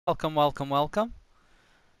Welcome, welcome, welcome.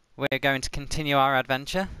 We're going to continue our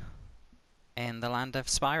adventure in the land of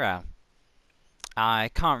Spyro. I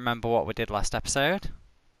can't remember what we did last episode,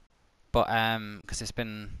 but because it's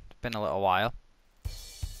been a little while.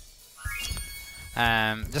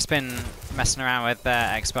 Just been messing around with the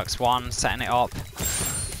Xbox One, setting it up.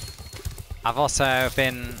 I've also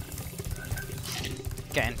been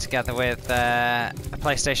getting together with a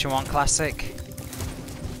PlayStation 1 Classic,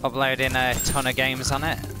 uploading a ton of games on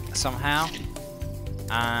it somehow,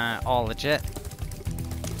 all legit,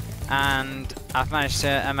 and I've managed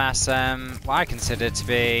to amass what I consider to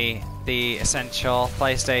be the essential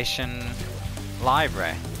PlayStation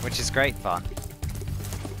library, which is great fun.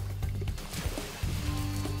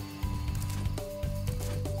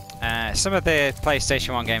 Some of the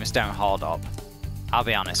PlayStation 1 games don't hold up, I'll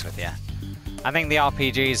be honest with you. I think the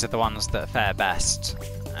RPGs are the ones that fare best,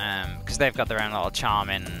 because they've got their own little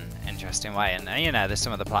charming, interesting way, and you know, there's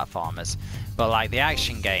some of the platformers. But like the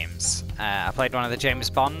action games, I played one of the James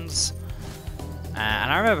Bonds,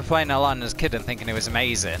 and I remember playing it a lot as a kid and thinking it was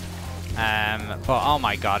amazing. But oh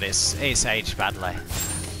my god, it's aged badly.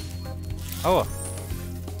 Oh,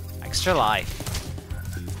 extra life.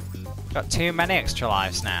 Got too many extra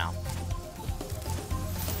lives now.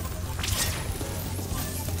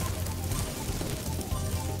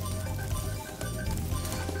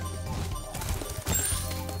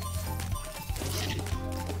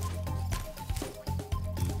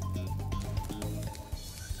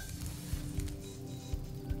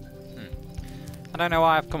 I don't know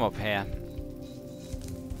why I've come up here.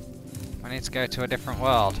 I need to go to a different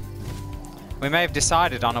world. We may have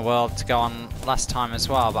decided on a world to go on last time as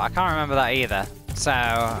well, but I can't remember that either.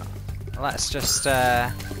 So let's just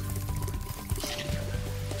so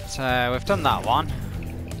we've done that one.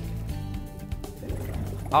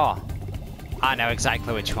 Oh, I know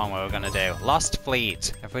exactly which one we were gonna do. Lost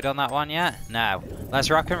Fleet. Have we done that one yet? No.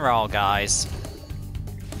 Let's rock and roll, guys.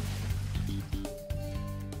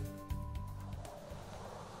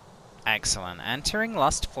 Excellent. Entering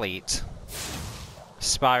Lost Fleet.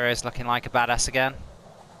 Spyro's looking like a badass again.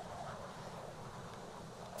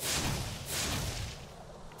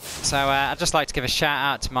 So I'd just like to give a shout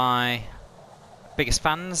out to my biggest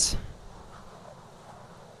fans.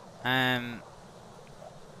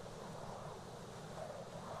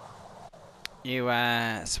 You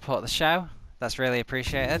support the show. That's really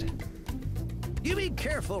appreciated. You be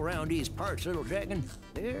careful around these parts, little dragon.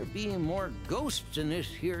 There be more ghosts in this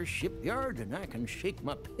here shipyard than I can shake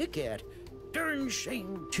my pick at. Darn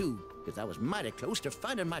shame, too, because I was mighty close to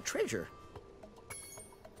finding my treasure.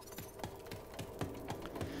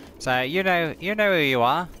 So you know who you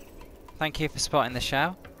are. Thank you for supporting the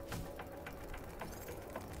show.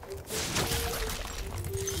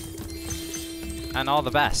 And all the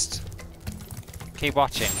best. Keep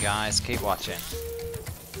watching, guys. Keep watching.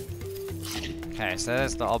 Okay, so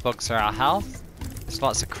there's little bugs for our health. There's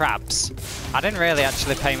lots of crabs. I didn't really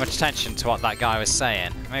actually pay much attention to what that guy was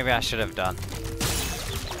saying. Maybe I should have done.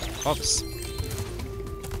 Oops.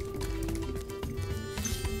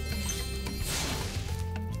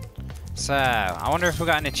 So, I wonder if we've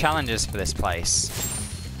got any challenges for this place.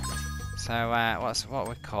 So, what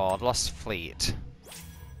we called? Lost Fleet.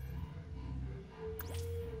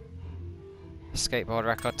 Skateboard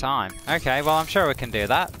record time. Okay, well I'm sure we can do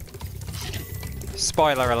that.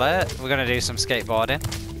 Spoiler alert, we're going to do some skateboarding.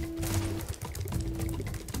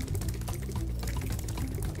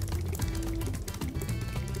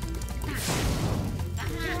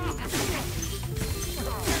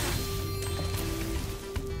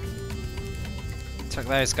 Took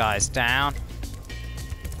those guys down.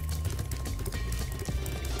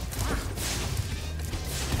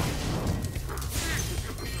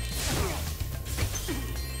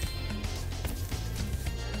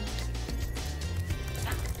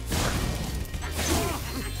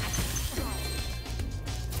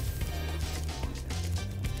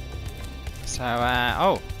 So,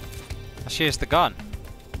 oh, let's use the gun.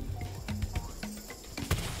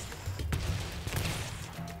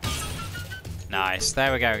 Nice,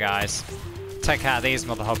 there we go, guys. Take out these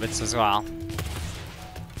mother hobbits as well.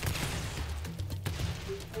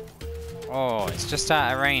 Oh, it's just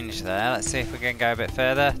out of range there. Let's see if we can go a bit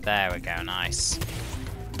further. There we go, nice.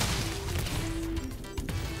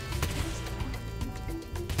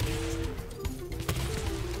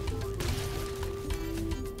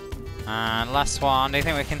 And last one, do you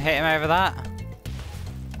think we can hit him over that?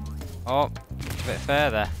 Oh, a bit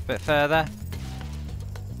further, a bit further.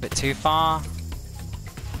 A bit too far.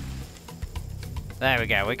 There we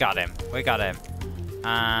go, we got him, we got him.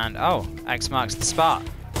 And, oh, X marks the spot.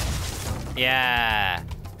 Yeah.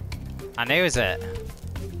 I knew it was it.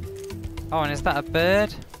 Oh, and is that a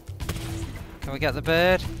bird? Can we get the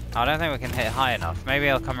bird? Oh, I don't think we can hit high enough. Maybe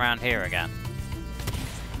he'll come around here again.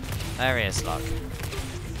 There he is, look.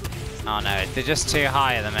 Oh no, they're just too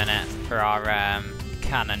high at the minute for our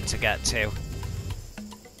cannon to get to.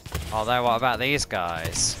 Although, what about these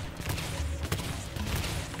guys?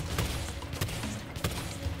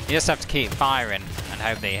 You just have to keep firing and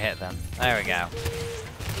hope that you hit them. There we go.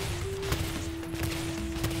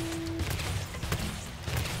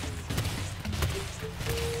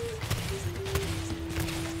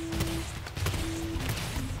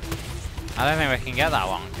 I don't think we can get that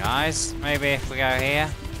one, guys. Maybe if we go here.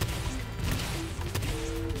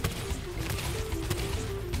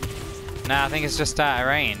 No, I think it's just out of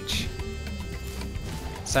range.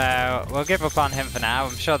 So, we'll give up on him for now.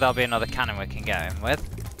 I'm sure there'll be another cannon we can get him with.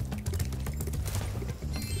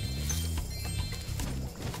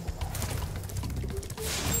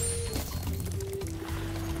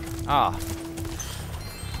 Oh.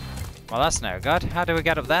 Well, that's no good. How do we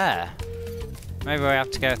get up there? Maybe we have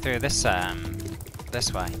to go through this,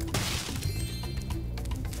 this way.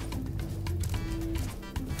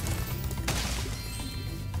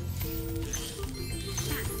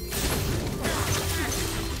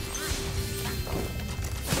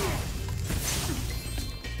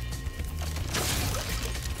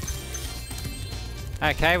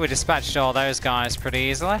 Okay, we dispatched all those guys pretty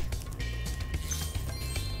easily.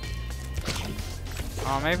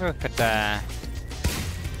 Oh, maybe we could, oh,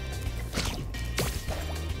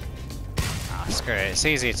 screw it. It's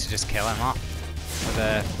easy to just kill him off with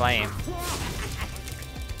a flame.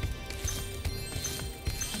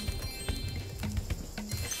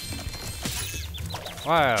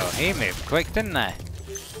 Whoa, he moved quick, didn't he?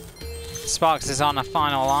 Sparks is on a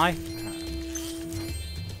final life.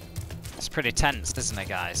 It's pretty tense, isn't it,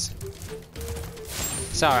 guys?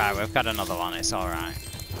 It's alright, we've got another one, it's alright.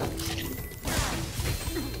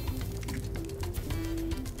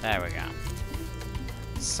 There we go.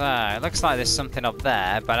 So, it looks like there's something up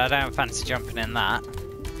there, but I don't fancy jumping in that.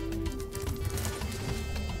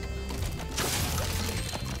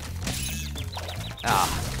 Ah,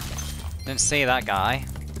 didn't see that guy.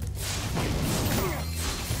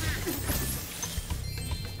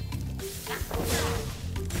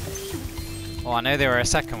 Oh, I knew there were a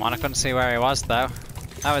second one. I couldn't see where he was, though.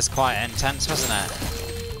 That was quite intense, wasn't it?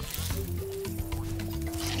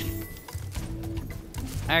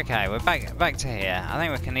 Okay, we're back to here. I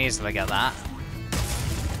think we can easily get that.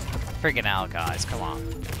 Friggin' hell, guys, come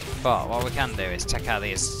on. But what we can do is check out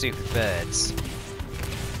these stupid birds.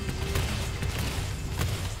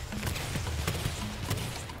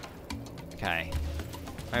 Okay.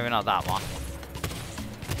 Maybe not that one.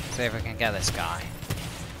 See if we can get this guy.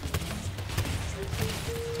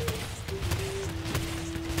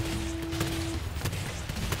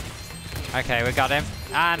 Okay, we got him.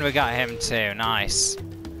 And we got him too. Nice.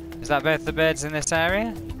 Is that both the birds in this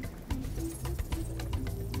area?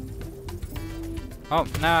 Oh,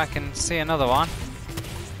 no, I can see another one.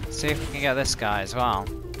 See if we can get this guy as well.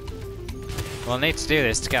 We'll need to do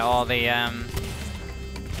this to get all the,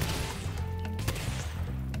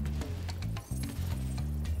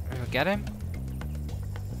 Did we get him?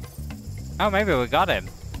 Oh, maybe we got him.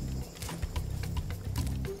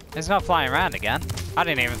 He's not flying around again. I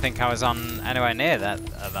didn't even think I was on anywhere near that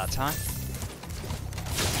at that time.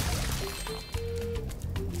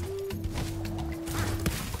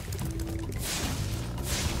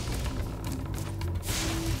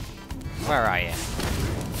 Where are you?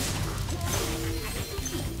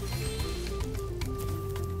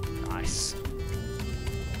 Nice.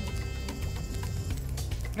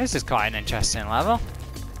 This is quite an interesting level.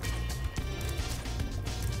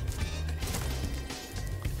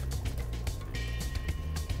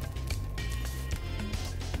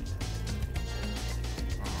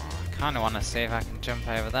 I kind of want to see if I can jump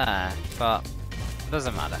over there, but it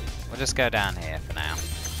doesn't matter. We'll just go down here for now.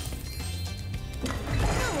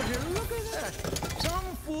 Oh, would you look at that?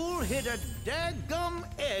 Some fool hid a daggum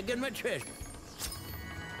egg in my treasure.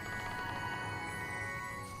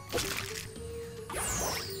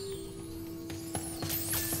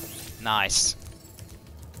 Nice.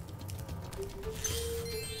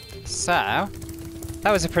 So,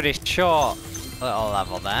 that was a pretty short little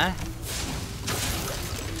level there.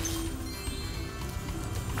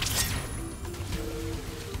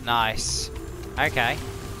 Nice. Okay.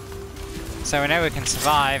 So we know we can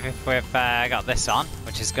survive if we've got this on,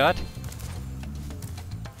 which is good.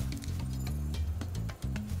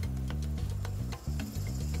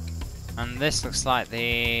 And this looks like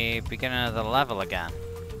the beginning of the level again.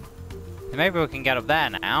 Maybe we can get up there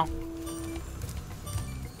now.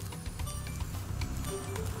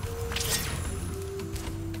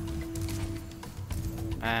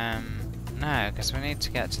 No, because we need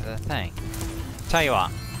to get to the thing. Tell you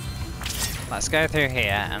what. Let's go through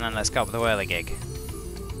here, and then let's go up the whirligig.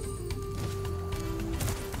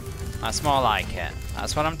 That's more like it.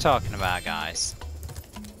 That's what I'm talking about, guys.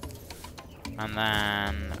 And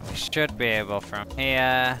then we should be able from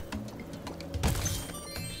here.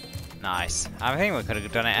 Nice. I think we could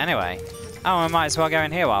have done it anyway. Oh, we might as well go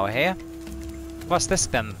in here while we're here. What's this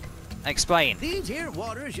then? Explain. These here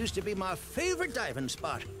waters used to be my favorite diving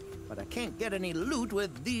spot, but I can't get any loot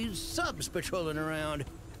with these subs patrolling around.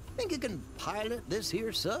 Think you can pilot this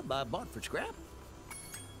here sub I bought for scrap?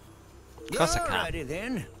 Of course I can. Alrighty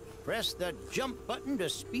then. Press the jump button to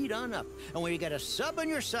speed on up. And when you get a sub on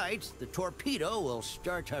your sights, the torpedo will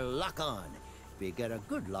start to lock on. If you get a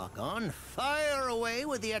good lock on, fire away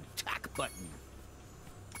with the attack button.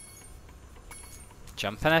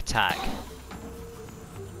 Jump and attack.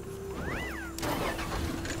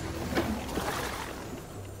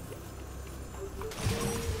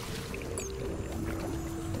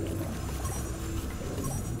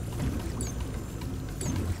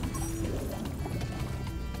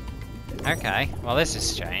 Okay, well this is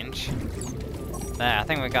strange. There, I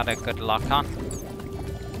think we got a good lock on.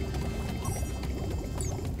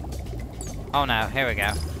 Oh no, here we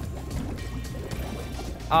go.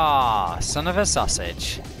 Ah, son of a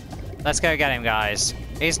sausage. Let's go get him, guys.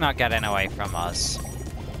 He's not getting away from us.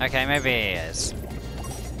 Okay, maybe he is.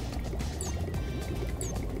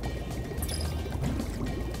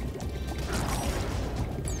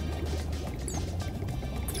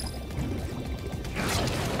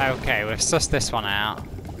 Okay, we've sussed this one out.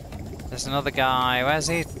 There's another guy. Where's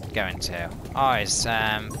he going to? Oh, he's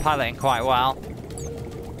piloting quite well.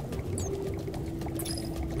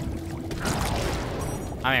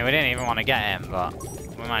 I mean, we didn't even want to get him, but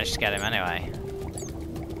we managed to get him anyway.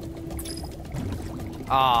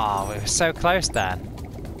 Oh, we were so close then.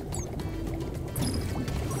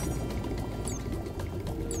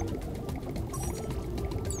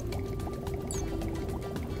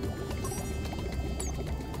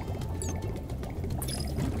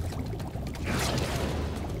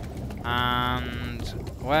 And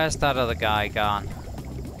where's that other guy gone?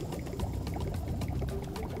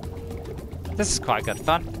 This is quite good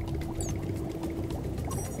fun.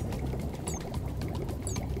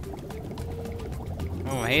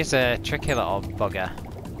 Oh, he's a tricky little bugger.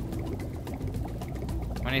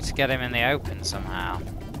 We need to get him in the open somehow.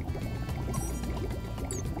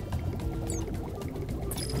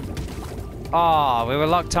 Oh, we were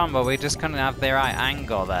locked on, but we just couldn't have the right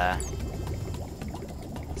angle there.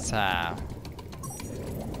 So...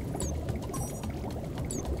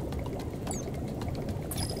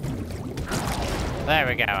 there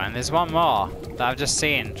we go, and there's one more that I've just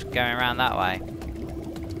seen going around that way.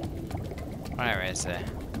 Where is he?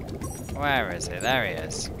 Where is he? There he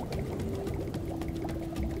is.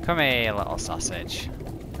 Come here, you little sausage.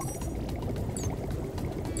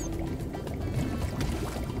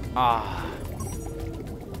 Ah.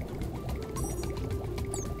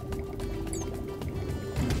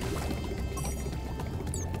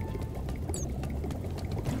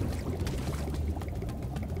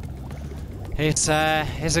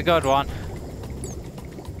 He's a good one.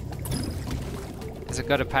 He's a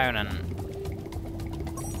good opponent.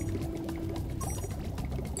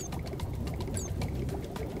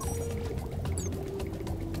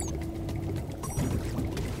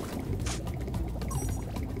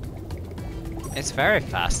 It's very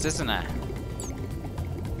fast, isn't it?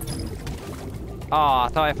 Oh, I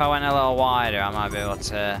thought if I went a little wider, I might be able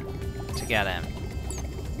to get him.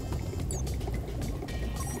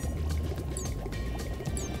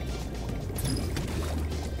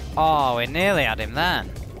 Oh, we nearly had him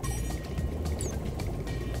then.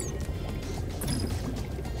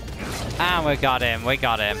 And we got him, we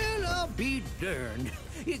got him. Well, I'll be darned.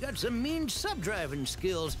 You got some mean sub-driving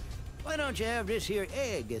skills. Why don't you have this here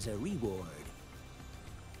egg as a reward?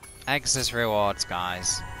 Eggs as rewards,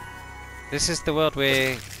 guys. This is the world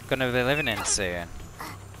we're gonna be living in soon.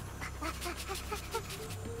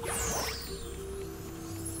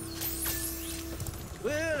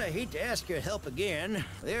 Well, I hate to ask your help again.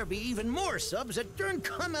 There be even more subs that don't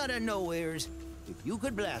come out of nowheres. If you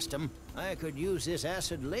could blast them, I could use this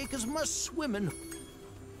acid lake as my swimming.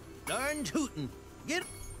 Darn tootin'. Get...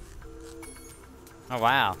 Oh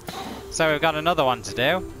wow. So we've got another one to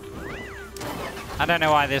do. I don't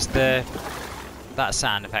know why there's that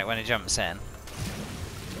sound effect when it jumps in.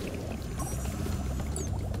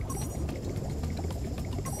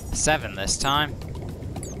 Seven this time.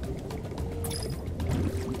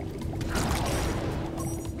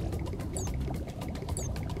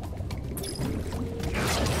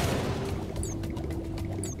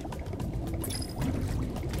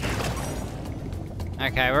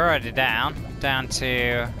 Okay, we're already down. Down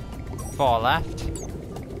to 4 left.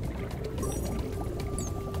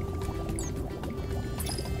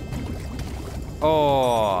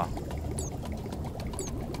 Oh.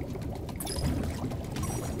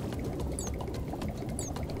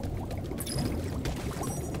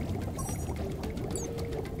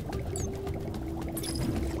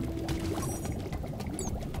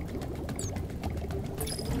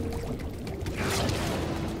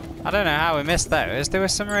 I don't know how we missed those. There were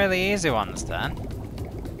some really easy ones then.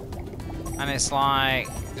 And it's like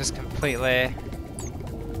just completely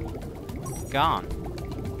gone.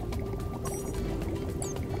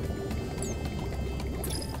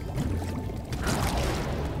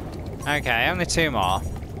 Okay, only 2 more.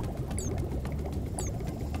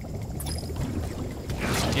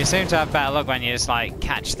 You seem to have better luck when you just like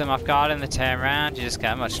catch them off guard in the turnaround. You just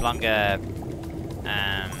get a much longer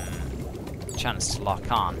chance to lock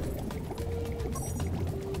on.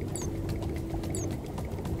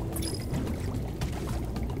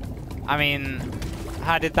 I mean,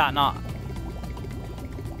 how did that not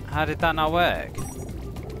work?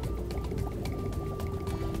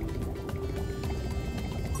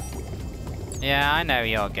 Yeah, I know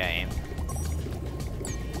your game.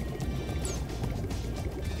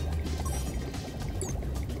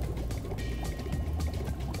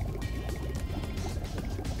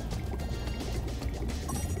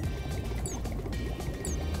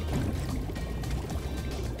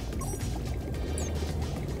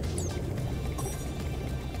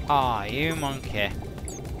 Aw, you monkey.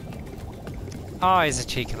 Oh, he's a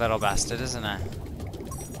cheeky little bastard, isn't he?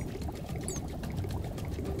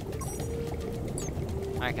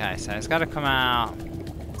 Okay, so it's got to come out.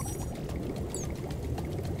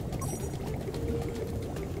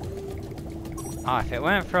 Oh, if it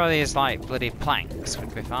weren't for all these, like, bloody planks,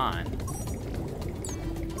 we'd be fine.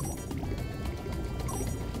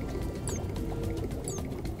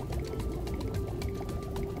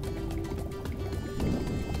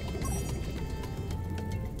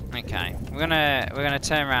 Okay, we're gonna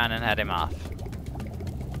turn around and head him off.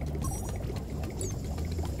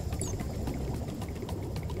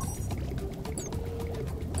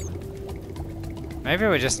 Maybe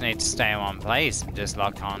we just need to stay in one place and just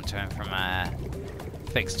lock onto him from a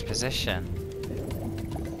fixed position.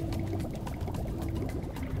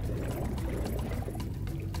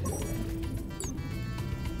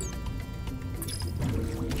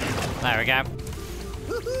 There we go.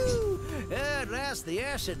 At last, the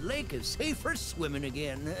acid lake is safe for swimming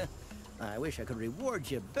again. I wish I could reward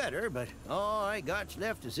you better, but all I got's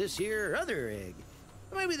left is this here other egg.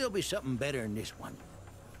 Maybe there'll be something better in this one.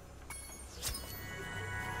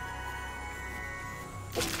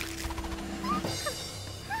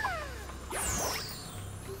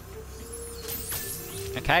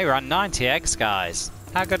 Okay, we're on 90 eggs, guys.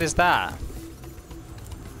 How good is that?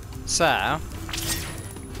 So,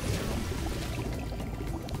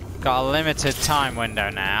 got a limited time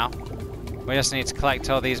window now. We just need to collect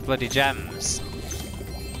all these bloody gems.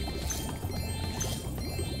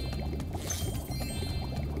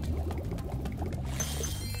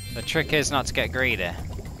 The trick is not to get greedy.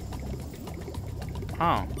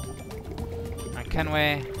 Oh. And can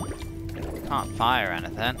we... Can't fire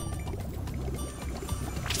anything.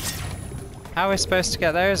 How are we supposed to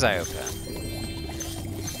get those open?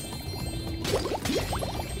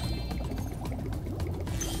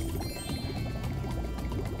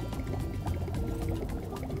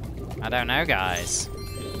 I don't know, guys.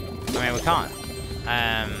 I mean, we can't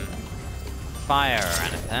fire or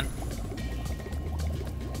anything.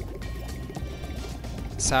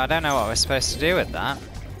 So I don't know what we're supposed to do with that.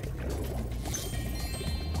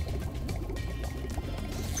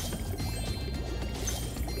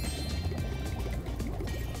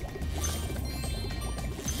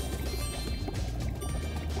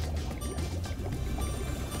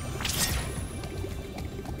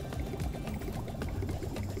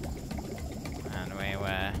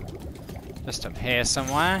 Just up here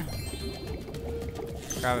somewhere.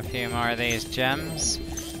 Grab a few more of these gems.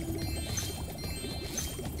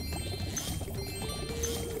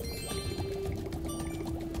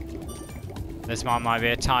 This one might be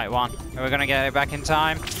a tight one. Are we gonna get it back in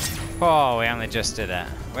time? Oh, we only just did it.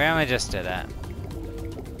 We only just did it.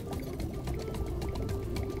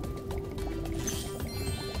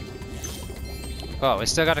 But we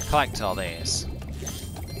still gotta collect all these.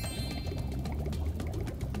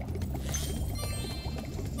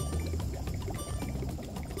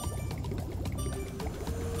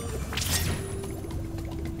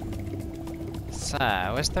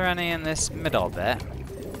 So, is there any in this middle bit?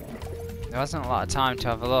 There wasn't a lot of time to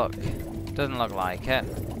have a look. Doesn't look like it.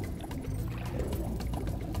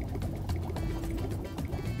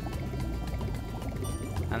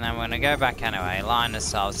 And then we're gonna go back anyway, line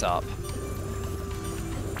ourselves up.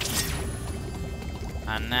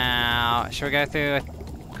 And now, should we go through a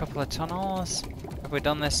couple of tunnels? Have we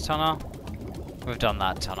done this tunnel? We've done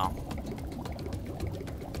that tunnel.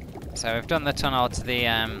 So we've done the tunnel to the,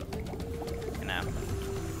 you know,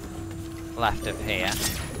 left of here.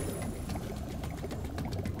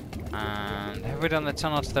 And have we done the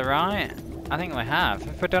tunnel to the right? I think we have.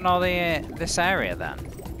 Have we done all the this area then?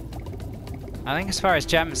 I think as far as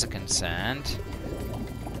gems are concerned,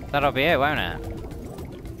 that'll be it, won't it?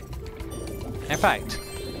 In fact,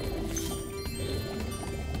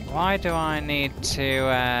 why do I need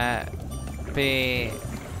to be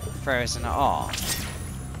frozen at all?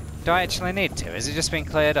 Do I actually need to? Is it just been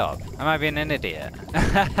cleared up? Am I being an idiot?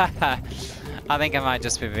 I think I might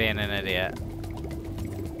just be being an idiot.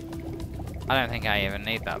 I don't think I even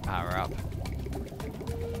need that power up.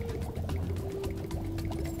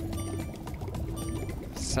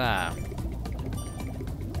 So,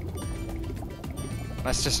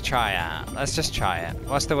 let's just try it. Let's just try it.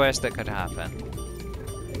 What's the worst that could happen?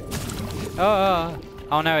 Oh!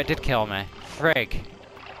 Oh no, it did kill me. Frig.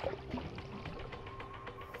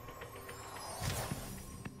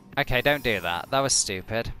 Okay, don't do that. That was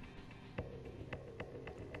stupid.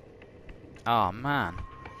 Oh man.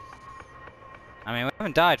 I mean, we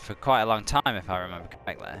haven't died for quite a long time, if I remember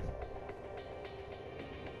correctly.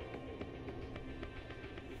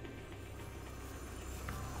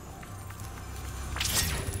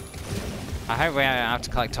 I hope we don't have to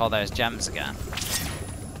collect all those gems again.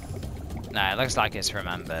 No, it looks like it's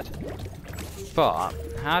remembered. But,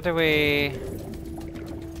 how do we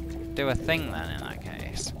do a thing then in that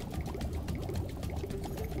case?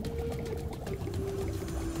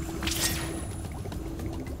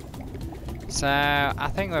 So, I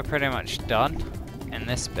think we're pretty much done in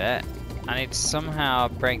this bit. I need to somehow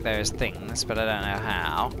break those things, but I don't know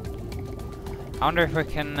how. I wonder if we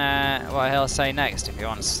can, what he'll say next if he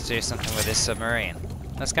wants to do something with his submarine.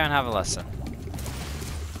 Let's go and have a listen.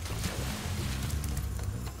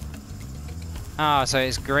 Oh, so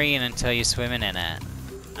it's green until you're swimming in it.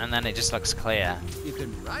 And then it just looks clear. You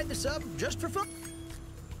can ride this up just for fun.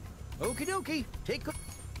 Okie dokie, take a...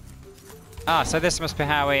 Oh, so this must be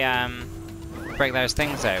how we, break those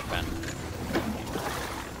things open.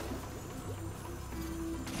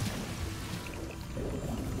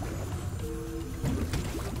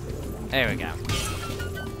 There we go.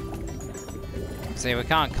 See, we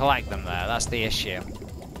can't collect them though, that's the issue.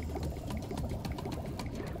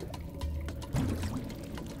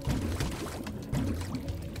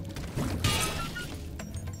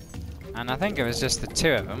 And I think it was just the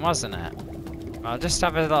two of them, wasn't it? I'll just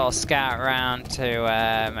have a little scout around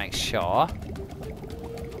to make sure.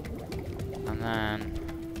 And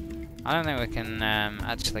then... I don't think we can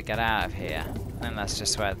actually get out of here. I think that's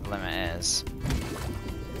just where the limit is.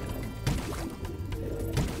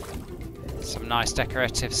 Some nice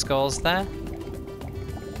decorative skulls there.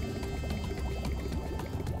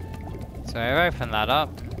 So we've opened that up.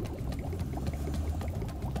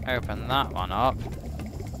 Open that one up.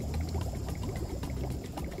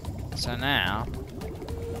 So now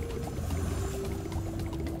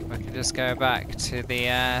we can just go back to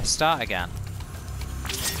the start again.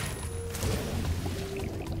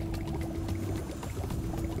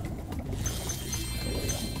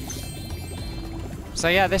 So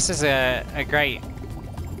yeah, this is a great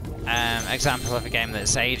example of a game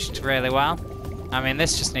that's aged really well. I mean,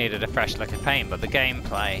 this just needed a fresh look of paint, but the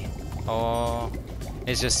gameplay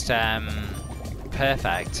is just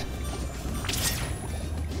perfect.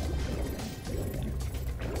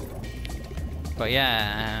 But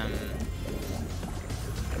yeah,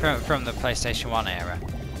 from the PlayStation 1 era.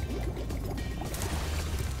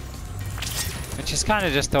 Which is kind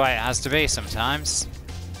of just the way it has to be sometimes.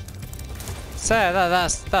 So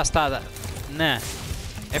that's that. Nah,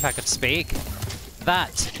 if I could speak.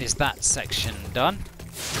 That is that section done.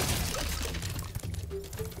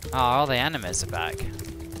 Oh, all the enemies are back.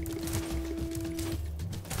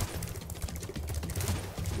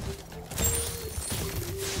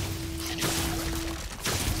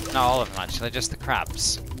 Not all of them actually, just the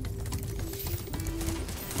crabs.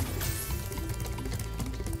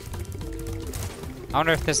 I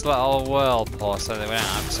wonder if this little whirlpool so that we don't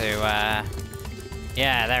have to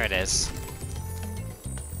yeah, there it is.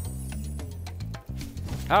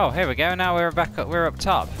 Oh, here we go. Now we're back up. We're up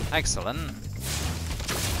top. Excellent.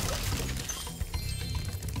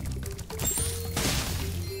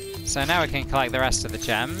 So now we can collect the rest of the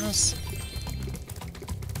gems.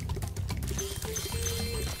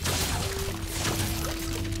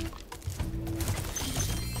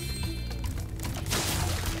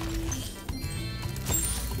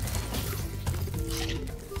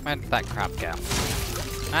 Where did that crab go?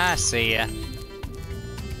 I see ya.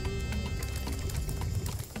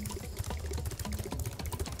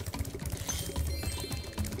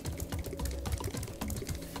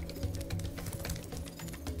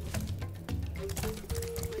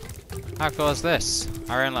 How cool is this?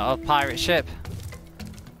 Our own little pirate ship.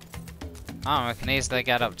 Oh, we can easily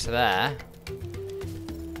get up to there.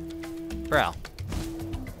 Brill.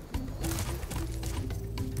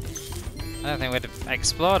 I don't think we've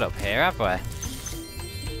explored up here, have we?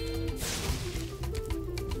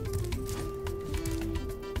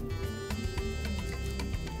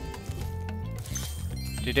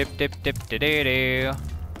 Do dip dip dip do do do.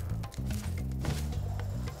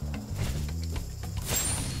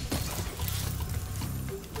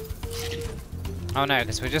 Oh no,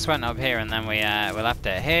 because we just went up here and then we left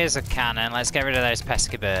it. Here's a cannon. Let's get rid of those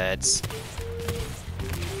pesky birds.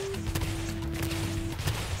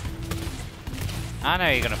 I know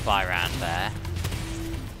you're gonna fly around there.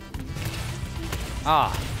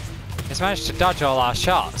 Ah, oh, he's managed to dodge all our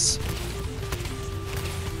shots.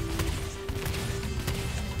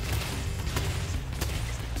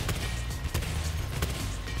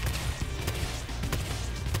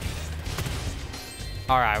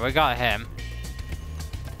 Alright, we got him.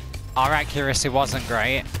 Our accuracy wasn't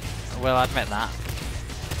great, we'll admit that.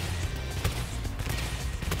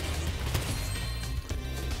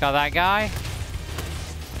 Got that guy.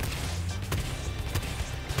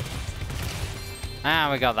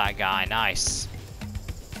 And we got that guy, nice.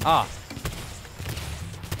 Oh.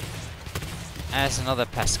 There's another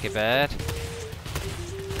pesky bird.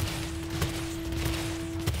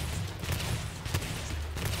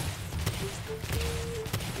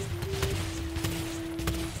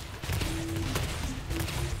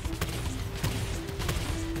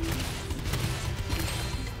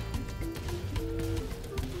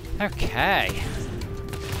 Okay.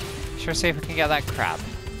 Shall we see if we can get that crab?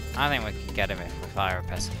 I think we can get him if we fire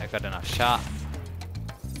a good enough shot.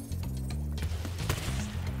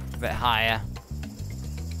 A bit higher.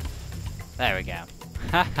 There we go.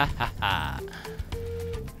 Ha ha ha ha.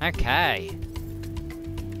 Okay.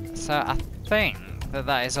 So I think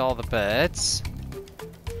that is all the birds.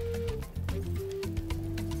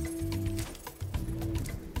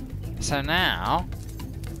 So now...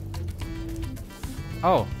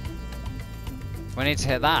 Oh. We need to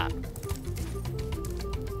hit that.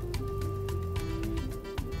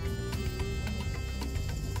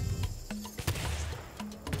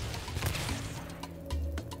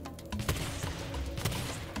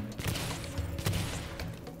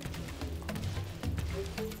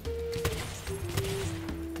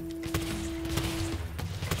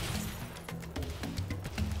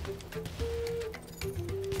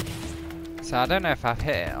 So I don't know if I've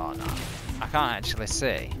hit it or not. I can't actually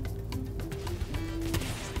see.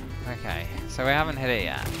 Okay, so we haven't hit it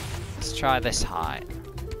yet. Let's try this height.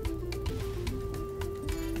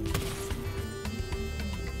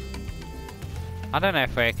 I don't know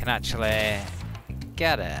if we can actually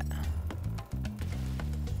get it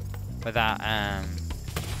without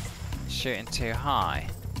shooting too high.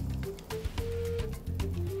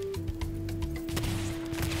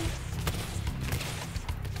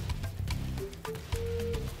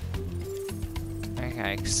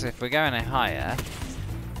 Okay, because if we go any higher...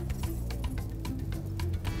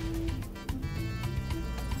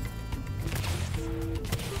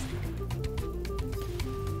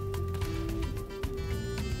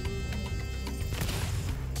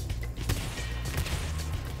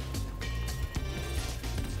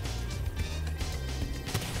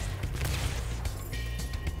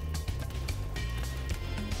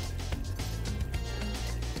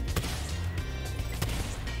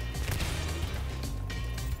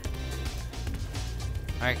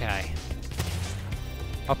 Okay.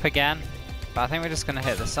 Up again. But I think we're just going to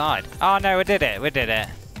hit the side. Oh no, we did it! We did it!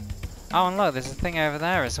 Oh, and look, there's a thing over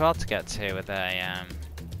there as well to get to with a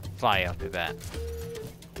fly up a bit.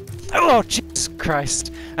 Oh, Jesus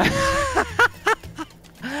Christ!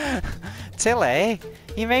 Tilly,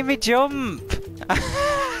 you made me jump!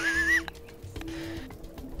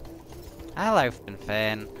 Hello,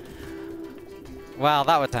 Fin. Well,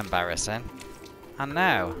 that was embarrassing. I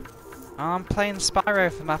know. Oh, I'm playing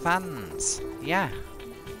Spyro for my fans. Yeah.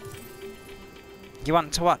 You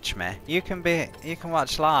want to watch me? You can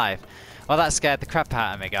watch live. Well, that scared the crap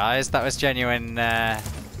out of me, guys. That was genuine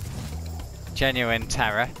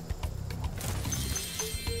terror.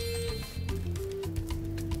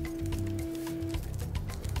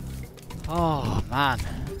 Oh man.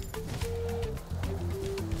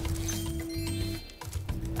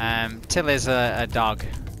 Tilly's a dog.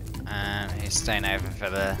 He's staying over for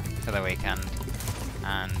the weekend.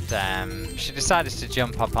 And she decided to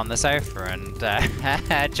jump up on the sofa and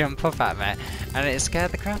jump up at me, and it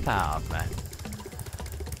scared the crap out of me.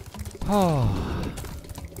 Oh.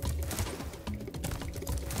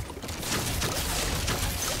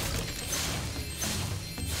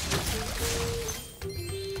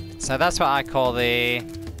 So that's what I call the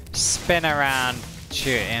spin around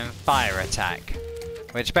shooting fire attack,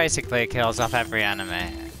 which basically kills off every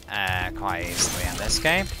enemy quite easily in this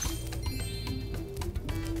game.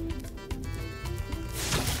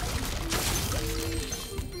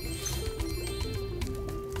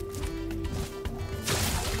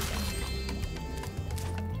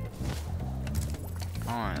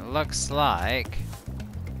 Oh, it looks like...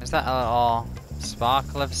 Is that a little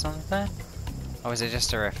sparkle of something? Or is it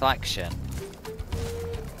just a reflection?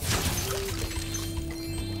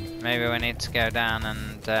 Maybe we need to go down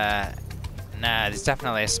and... no, there's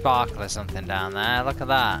definitely a sparkle or something down there. Look at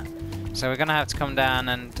that. So we're going to have to come down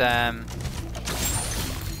and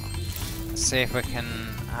see if we can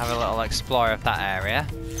have a little explore of that area.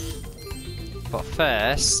 But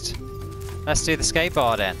first, let's do the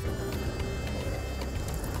skateboarding.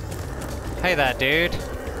 Hey there, dude.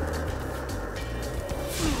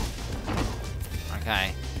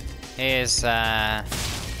 Okay. Here's an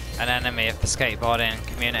enemy of the skateboarding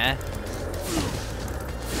community.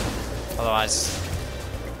 Otherwise...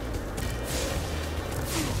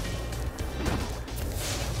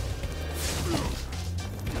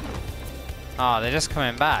 Oh, they're just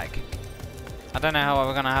coming back. I don't know what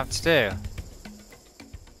we're gonna have to do.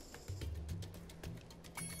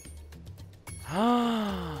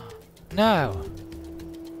 No!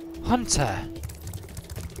 Hunter!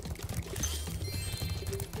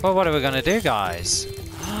 Well, what are we gonna do, guys?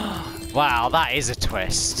 Wow, that is a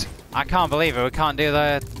twist. I can't believe it. We can't do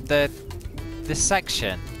this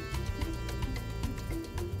section.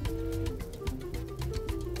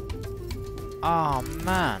 Oh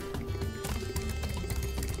man.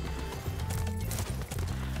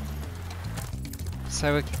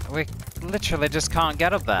 So we literally just can't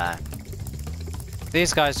get up there.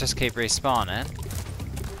 These guys just keep respawning.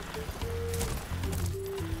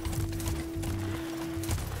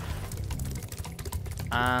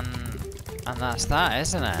 And that's that,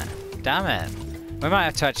 isn't it? Damn it. We might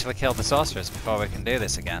have to actually kill the sorceress before we can do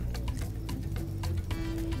this again.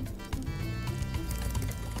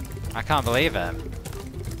 I can't believe it.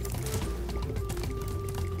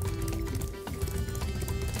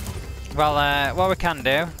 Well, what we can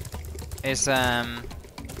do is go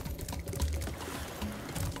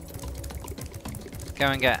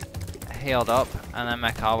and get healed up and then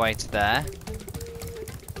make our way to there.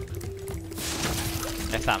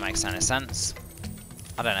 If that makes any sense.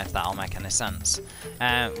 I don't know if that'll make any sense.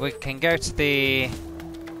 We can go to the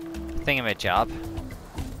thingamajob.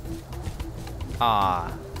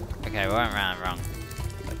 Ah, okay, we went round wrong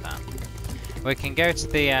with that. We can go to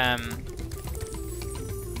the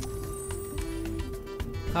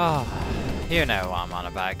oh, you know what I'm on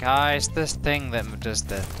about, guys. This thing that does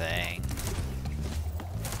the thing.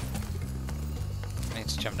 I need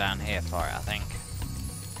to jump down here for it, I think.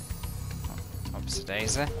 Oops,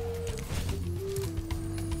 daisy.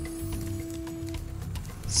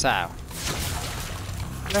 So, I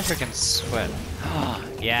wonder if we can swim.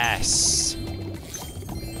 Yes!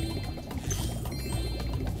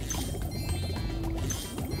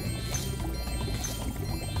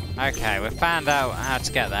 Okay, we found out how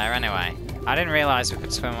to get there anyway. I didn't realise we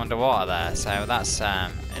could swim underwater there, so that's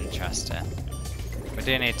interesting. We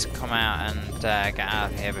do need to come out and get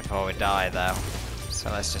out of here before we die though. So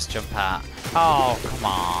let's just jump out. Oh, come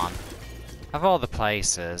on. Of all the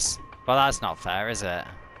places. Well, that's not fair, is it?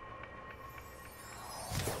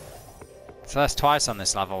 So that's twice on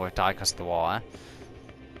this level we've died because of the water.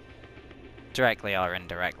 Directly or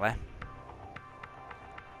indirectly.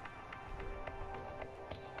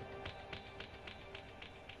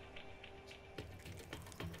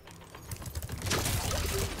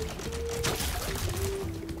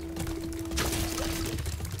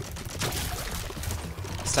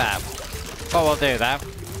 So, what we'll do though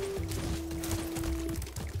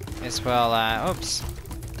is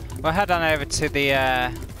we'll head on over to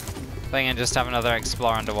the thing and just have another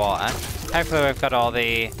explore underwater. Hopefully we've got all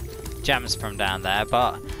the gems from down there,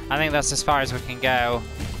 but I think that's as far as we can go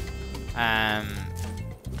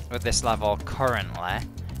with this level currently.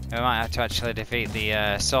 We might have to actually defeat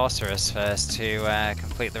the sorceress first to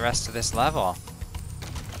complete the rest of this level.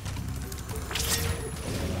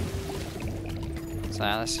 So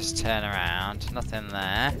let's just turn around. Nothing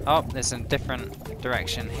there. Oh, there's a different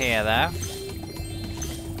direction here though,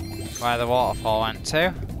 where the waterfall went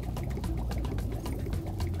to.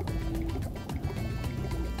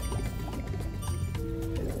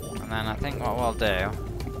 And then I think what we'll do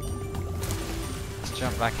is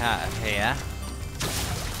jump back out of here.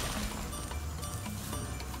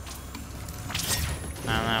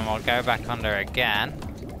 And then we'll go back under again.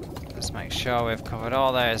 Just make sure we've covered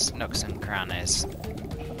all those nooks and crannies.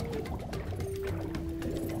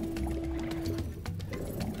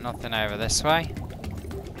 Nothing over this way.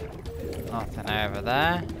 Nothing over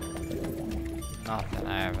there. Nothing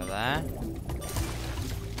over there.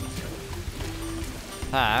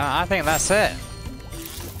 So, I think that's it.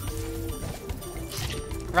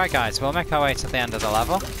 Right guys, we'll make our way to the end of the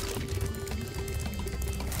level.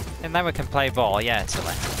 And then we can play ball, yeah,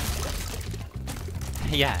 Tilly.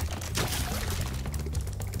 Yeah.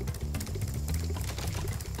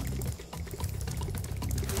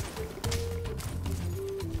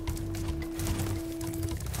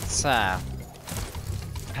 So,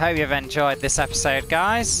 hope you've enjoyed this episode,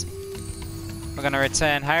 guys. We're going to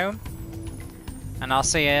return home, and I'll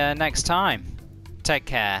see you next time. Take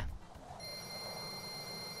care.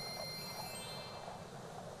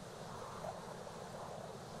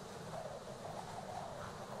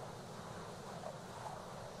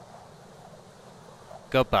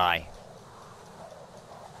 Goodbye.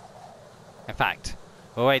 In fact,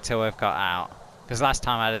 we'll wait till we've got out. Because last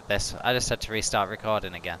time I did this, I just had to restart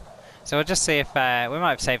recording again. So we'll just see if we might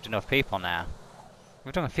have saved enough people now.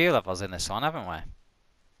 We've done a few levels in this one, haven't we?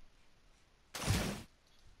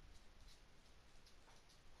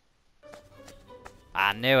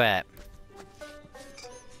 I knew it.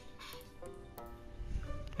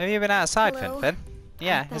 Have you been outside, Finfin?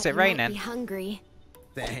 Yeah, is it raining? Be hungry.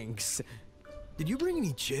 Thanks. Did you bring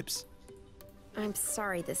any chips? I'm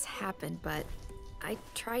sorry this happened, but I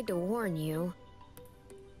tried to warn you.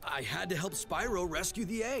 I had to help Spyro rescue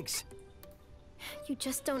the eggs. You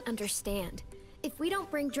just don't understand. If we don't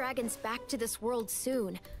bring dragons back to this world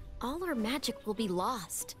soon, all our magic will be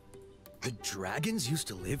lost. The dragons used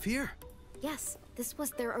to live here? Yes, this was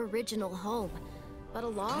their original home. But a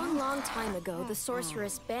long, long time ago, the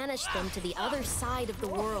sorceress banished them to the other side of the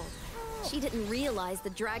world. She didn't realize the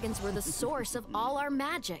dragons were the source of all our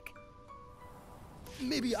magic.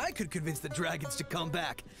 Maybe I could convince the dragons to come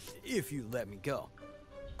back, if you let me go.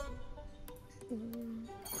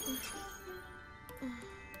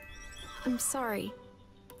 I'm sorry.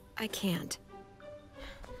 I can't.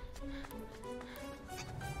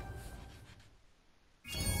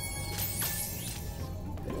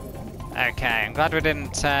 Okay, I'm glad we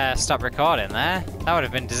didn't stop recording there. That would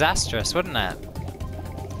have been disastrous, wouldn't it?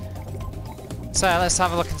 So let's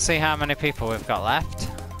have a look and see how many people we've got left.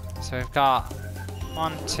 So we've got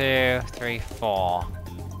 1, 2, 3, 4.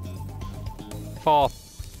 Four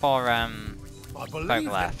I believe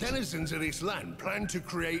that denizens of this land plan to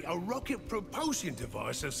create a rocket propulsion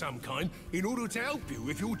device of some kind in order to help you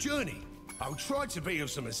with your journey. I'll try to be of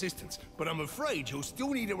some assistance, but I'm afraid you'll still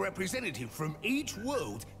need a representative from each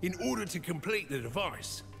world in order to complete the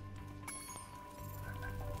device.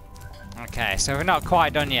 Okay, so we're not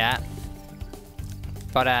quite done yet.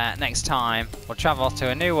 But next time, we'll travel to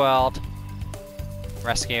a new world,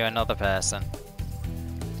 rescue another person.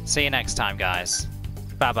 See you next time, guys.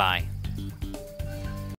 Bye-bye.